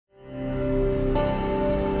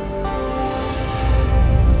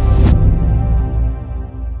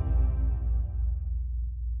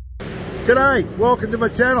G'day, welcome to my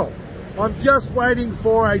channel. I'm just waiting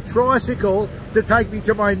for a tricycle to take me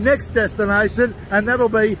to my next destination, and that'll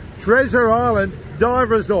be Treasure Island Dive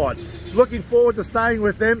Resort. Looking forward to staying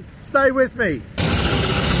with them. Stay with me.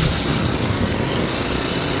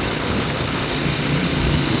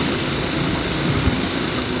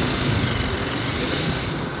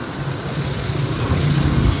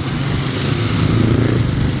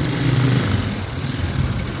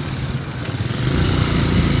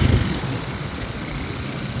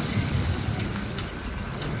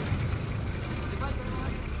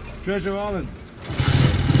 Treasure Island.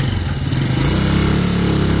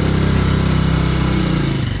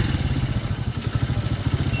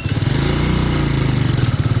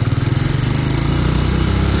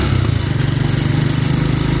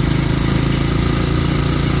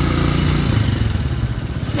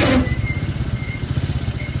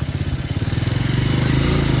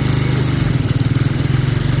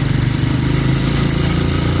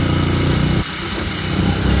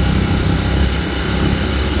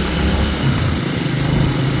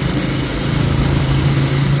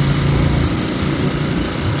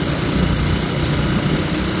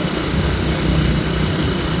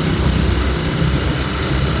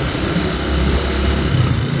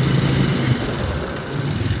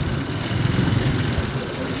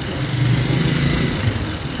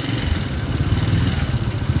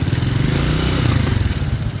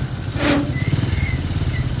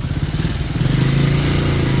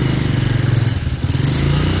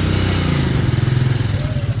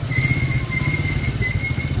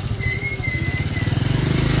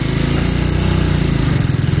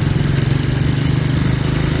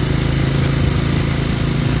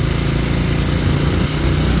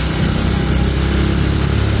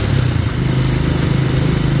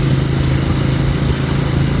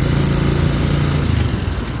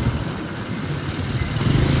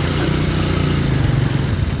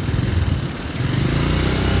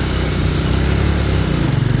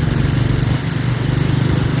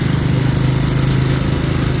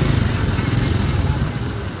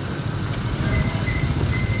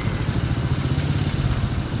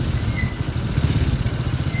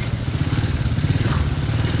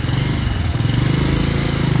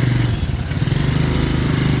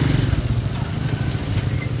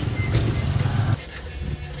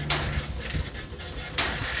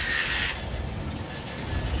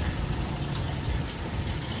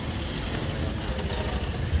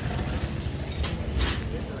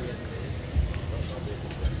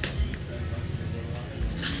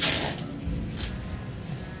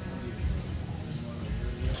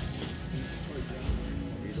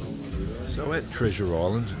 So at Treasure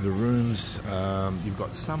Island, the rooms, you've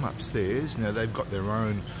got some upstairs. Now they've got their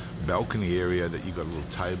own balcony area that you've got a little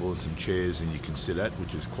table and some chairs and you can sit at,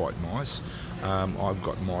 which is quite nice. I've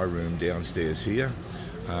got my room downstairs here.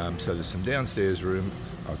 So there's some downstairs rooms,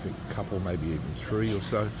 I think a couple, maybe even three or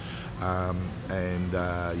so. And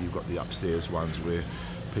you've got the upstairs ones where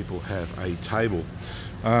people have a table.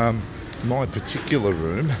 My particular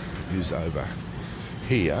room is over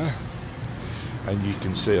here. And you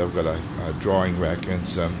can see I've got a drying rack and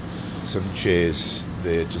some chairs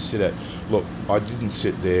there to sit at. Look, I didn't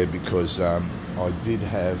sit there because I did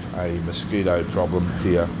have a mosquito problem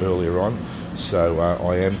here earlier on, so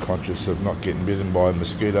I am conscious of not getting bitten by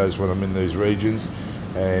mosquitoes when I'm in these regions.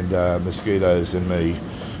 And mosquitoes and me,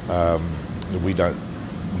 we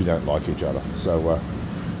don't like each other. So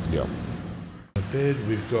yeah. The bed,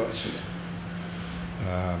 we've got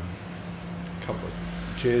a couple of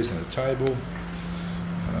chairs and a table.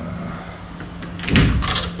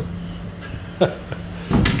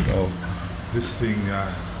 Well, this thing,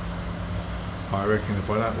 I reckon if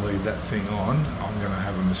I don't leave that thing on, I'm going to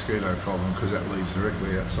have a mosquito problem because that leads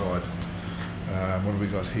directly outside. What have we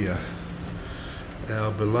got here?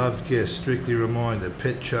 Our beloved guest, strictly reminder,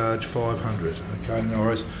 pet charge 500. Okay, no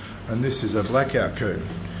worries. And this is a blackout curtain.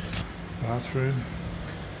 Bathroom.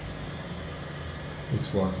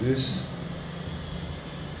 Looks like this.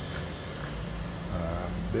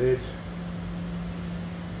 Bed.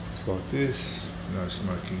 Looks like this. No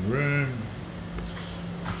smoking room.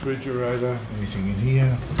 Refrigerator. Anything in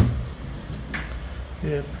here?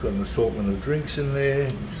 Yeah, got an assortment of drinks in there,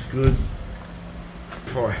 which is good.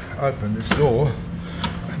 If I open this door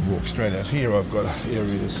and walk straight out here, I've got an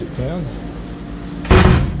area to sit down.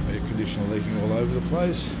 Air conditioner leaking all over the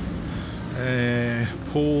place.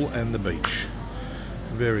 Pool and the beach.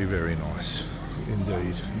 Very, very nice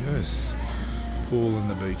indeed. Yes. Pool and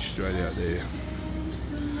the beach straight out there.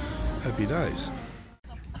 Happy days.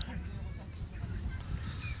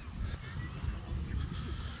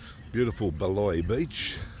 Beautiful Baloy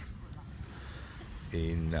beach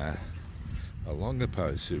in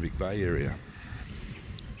Olongapo, Subic Bay area.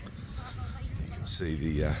 You can see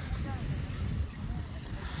the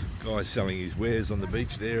guy selling his wares on the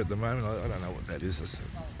beach there at the moment. I don't know what that is. It's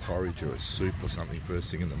a porridge or a soup or something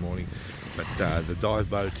first thing in the morning. But the dive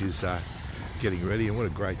boat is getting ready, and what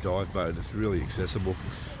a great dive boat. It's really accessible.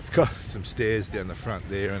 It's got some stairs down the front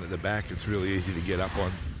there, and at the back it's really easy to get up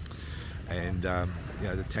on. And you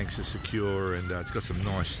know, the tanks are secure, and it's got some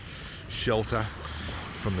nice shelter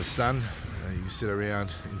from the sun. You can sit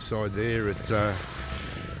around inside there at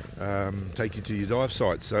take you to your dive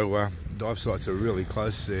sites. So dive sites are really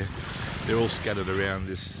close there. They're all scattered around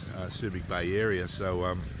this Subic Bay area,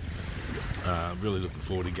 so really looking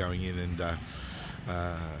forward to going in and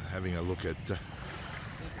having a look at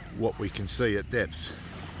what we can see at depth.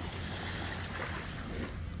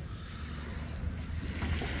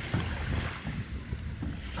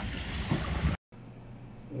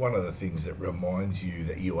 One of the things that reminds you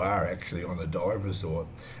that you are actually on a dive resort,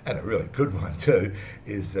 and a really good one too,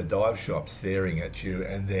 is the dive shop staring at you,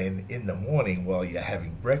 and then in the morning while you're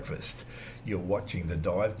having breakfast, you're watching the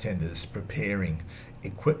dive tenders preparing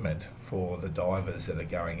equipment for the divers that are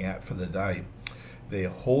going out for the day. They're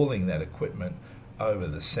hauling that equipment over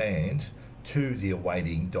the sand to the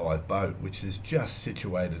awaiting dive boat, which is just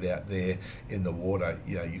situated out there in the water.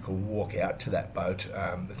 You know, you can walk out to that boat,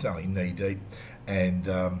 it's only knee deep, and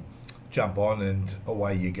jump on and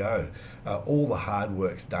away you go. All the hard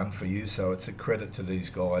work's done for you, so it's a credit to these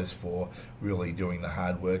guys for really doing the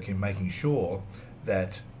hard work in making sure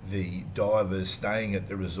that the divers staying at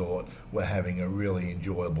the resort were having a really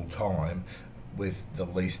enjoyable time with the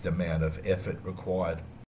least amount of effort required.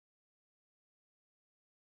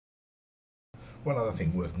 One other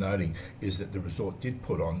thing worth noting is that the resort did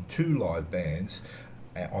put on 2 live bands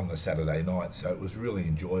on the Saturday night, so it was really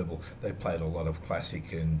enjoyable. They played a lot of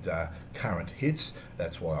classic and current hits.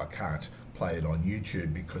 That's why I can't play it on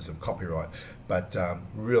YouTube because of copyright, but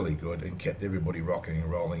really good, and kept everybody rocking and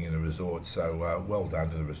rolling in the resort, so well done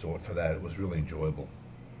to the resort for that. It was really enjoyable.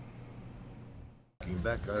 Looking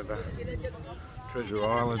back over Treasure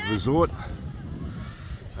Island Resort,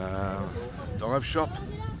 dive shop,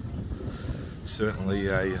 certainly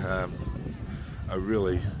a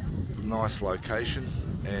really nice location,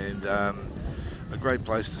 and a great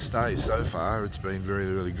place to stay so far. It's been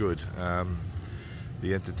really good.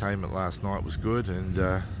 The entertainment last night was good, and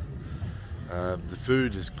the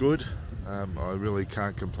food is good. I really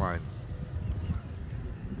can't complain.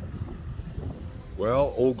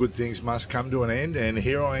 Well, all good things must come to an end, and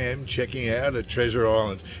here I am checking out at Treasure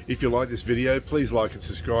Island. If you like this video, please like and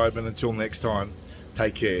subscribe, and until next time,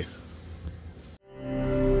 take care.